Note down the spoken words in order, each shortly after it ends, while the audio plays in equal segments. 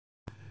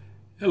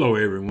Hello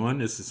everyone,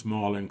 this is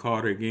Marlon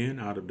Carter again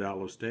out of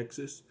Dallas,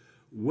 Texas.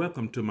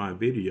 Welcome to my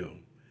video.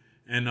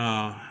 And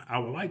I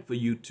would like for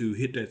you to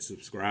hit that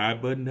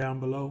subscribe button down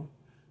below.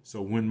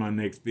 So when my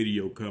next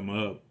video come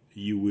up,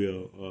 you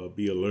will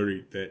be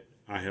alerted that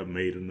I have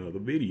made another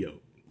video.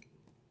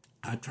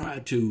 I try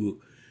to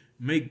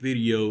make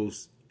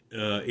videos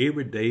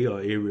every day or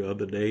every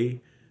other day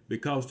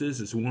because this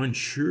is one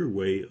sure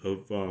way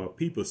of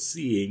people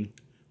seeing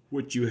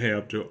what you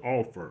have to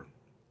offer.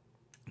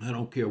 I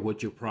don't care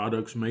what your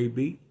products may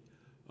be,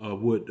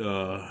 what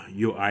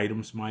your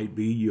items might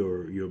be,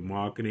 your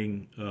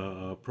marketing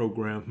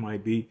programs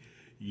might be.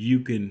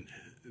 You can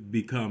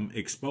become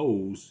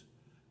exposed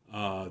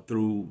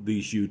through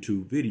these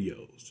YouTube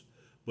videos.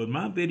 But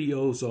my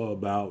videos are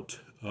about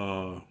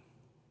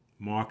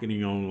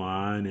marketing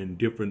online and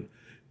different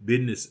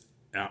business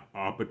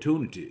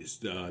opportunities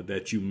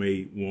that you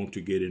may want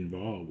to get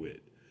involved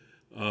with.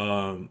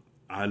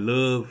 I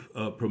love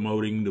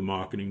promoting the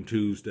marketing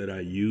tools that I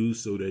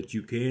use so that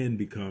you can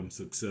become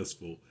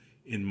successful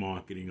in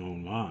marketing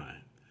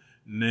online.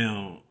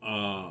 Now,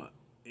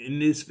 in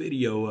this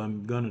video,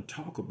 I'm going to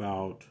talk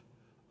about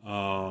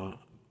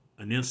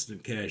an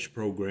instant cash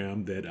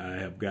program that I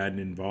have gotten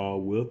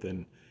involved with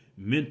and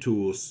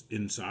mentors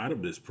inside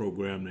of this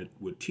program that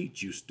would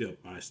teach you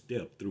step by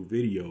step through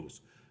videos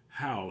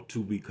how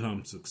to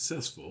become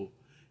successful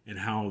and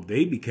how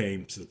they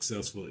became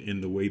successful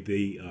in the way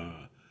they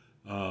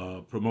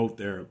promote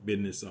their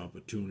business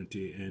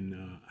opportunity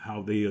and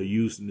how they are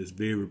using this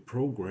very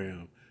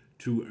program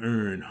to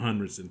earn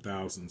hundreds and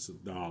thousands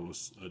of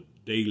dollars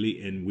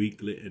daily and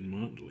weekly and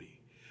monthly.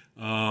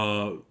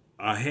 I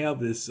have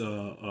this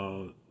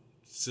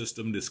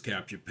system, this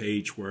capture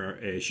page,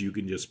 whereas you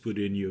can just put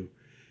in your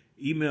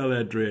email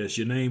address,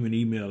 your name and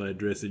email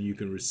address, and you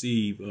can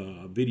receive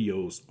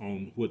videos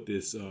on what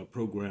this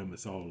program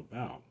is all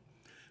about.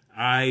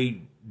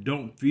 I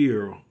don't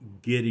fear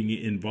getting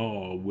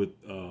involved with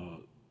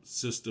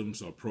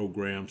systems or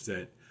programs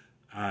that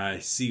I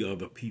see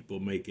other people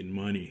making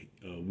money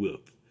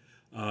with.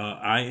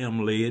 I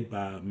am led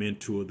by a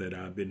mentor that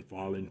I've been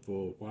following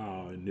for a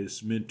while, and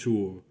this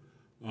mentor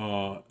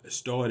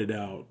started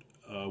out,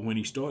 when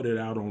he started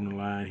out on the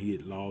line, he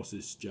had lost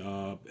his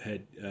job,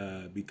 had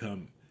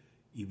become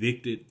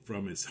evicted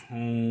from his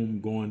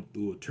home, going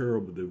through a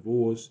terrible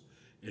divorce,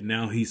 and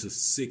now he's a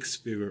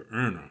six-figure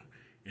earner.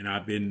 And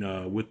I've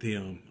been with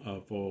him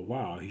for a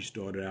while. He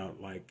started out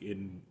like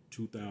in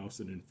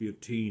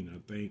 2015, I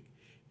think,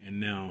 and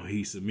now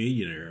he's a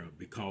millionaire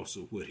because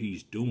of what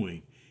he's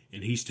doing.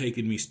 And he's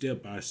taken me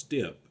step by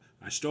step.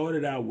 I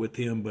started out with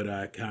him, but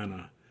I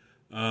kind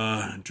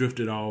of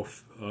drifted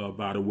off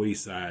by the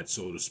wayside,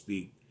 so to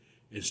speak,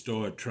 and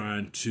started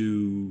trying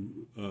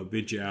to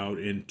venture out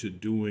into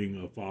doing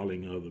or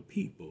following other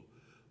people.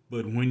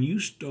 But when you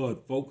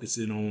start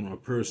focusing on a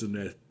person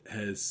that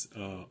has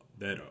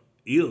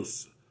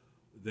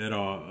that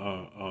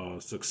are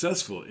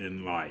successful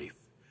in life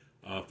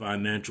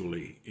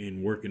financially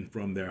in working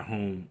from their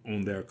home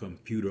on their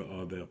computer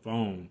or their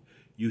phone,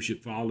 you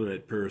should follow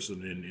that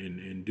person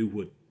and do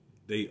what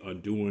they are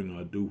doing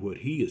or do what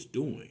he is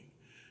doing.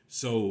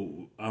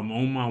 So I'm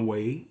on my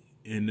way,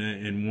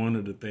 and one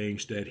of the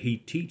things that he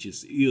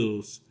teaches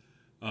is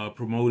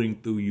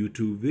promoting through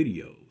YouTube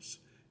videos.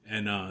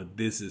 And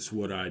this is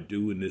what I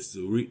do, and this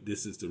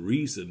is the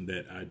reason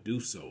that I do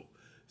so.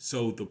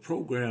 So the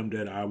program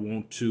that I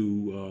want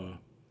to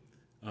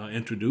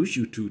introduce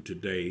you to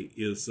today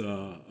is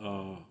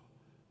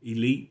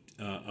Elite.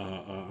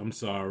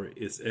 It's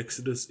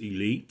Exitus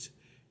Elite.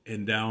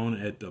 And down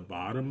at the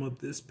bottom of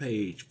this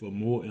page, for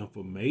more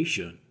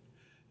information,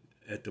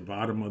 at the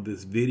bottom of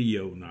this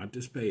video, not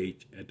this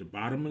page, at the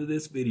bottom of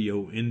this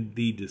video in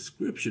the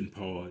description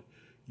part,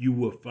 you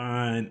will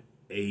find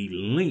a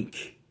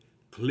link.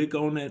 Click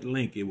on that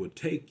link. It will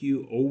take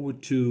you over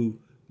to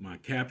my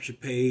capture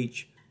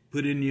page.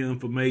 Put in your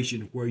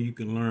information where you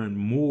can learn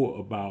more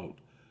about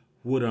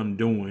what I'm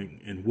doing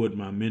and what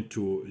my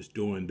mentor is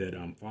doing that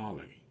I'm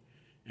following.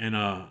 And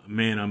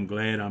man, I'm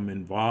glad I'm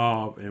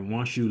involved. And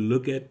once you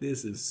look at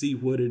this and see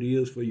what it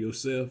is for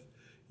yourself,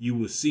 you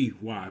will see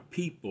why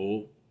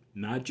people,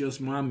 not just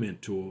my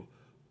mentor,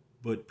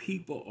 but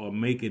people are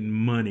making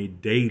money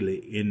daily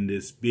in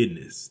this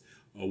business.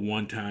 A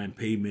one-time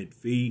payment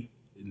fee,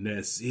 and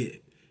that's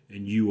it.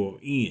 And you are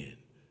in.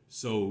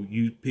 So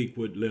you pick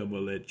what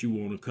level that you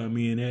want to come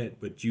in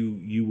at, but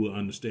you will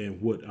understand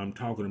what I'm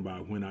talking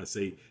about when I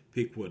say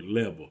pick what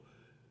level.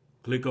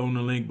 Click on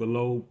the link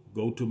below,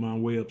 go to my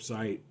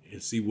website,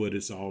 and see what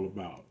it's all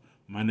about.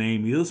 My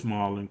name is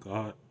Marlon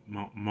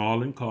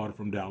Carter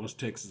from Dallas,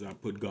 Texas. I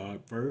put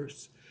God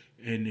first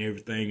in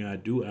everything I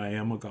do. I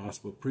am a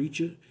gospel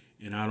preacher,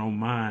 and I don't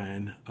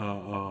mind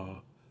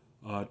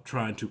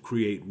trying to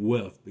create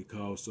wealth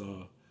because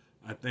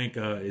I think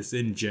it's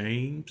in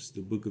James,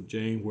 the book of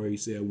James, where he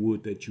said, "I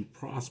would that you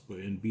prosper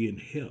and be in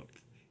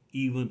health,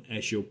 even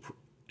as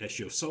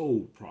your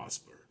soul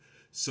prosper."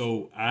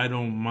 So I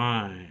don't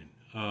mind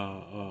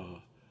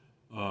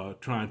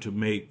trying to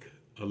make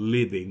a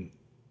living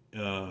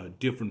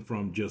different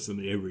from just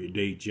an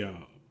everyday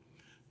job.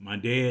 My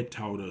dad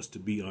taught us to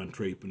be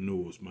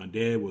entrepreneurs. My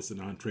dad was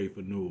an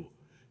entrepreneur.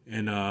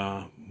 And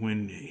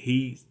when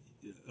he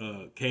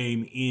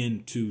came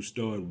in to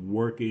start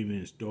working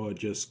and start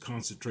just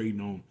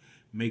concentrating on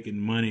making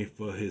money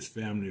for his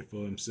family,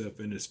 for himself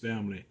and his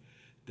family,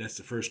 that's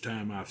the first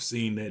time I've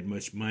seen that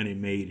much money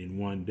made in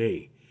one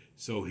day.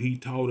 So he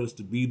taught us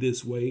to be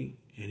this way,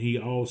 and he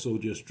also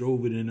just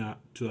drove it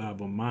into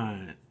our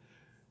mind.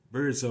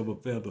 Birds of a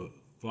feather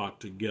flock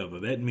together.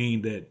 That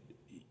means that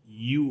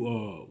you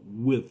are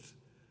with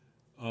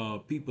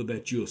people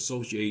that you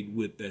associate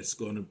with that's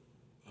gonna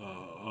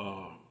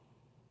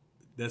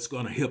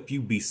help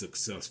you be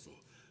successful.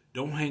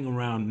 Don't hang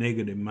around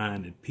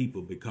negative-minded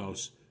people,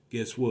 because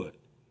guess what?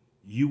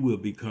 You will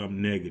become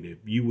negative.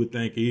 You would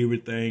think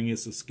everything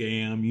is a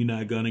scam. You're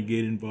not going to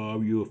get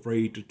involved. You're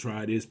afraid to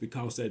try this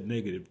because that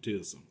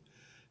negativism.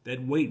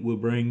 That weight will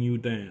bring you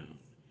down.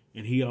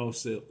 And he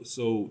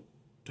also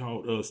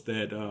taught us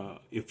that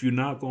if you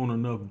knock on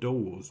enough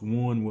doors,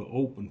 one will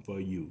open for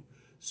you.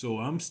 So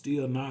I'm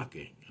still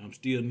knocking.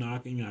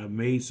 I've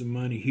made some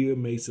money here,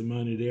 made some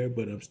money there,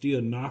 but I'm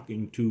still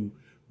knocking to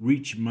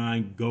reach my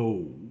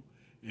goal.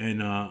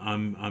 And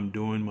I'm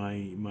doing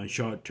my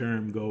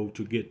short-term goal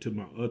to get to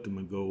my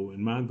ultimate goal.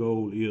 And my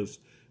goal is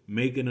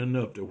making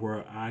enough to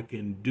where I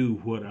can do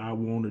what I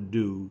want to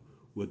do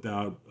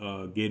without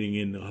getting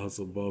in the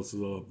hustle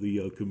bustle of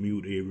the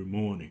commute every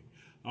morning.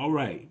 All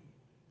right.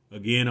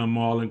 Again, I'm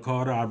Marlon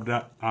Carter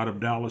out of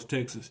Dallas,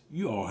 Texas.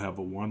 You all have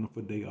a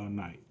wonderful day or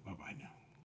night. Bye-bye now.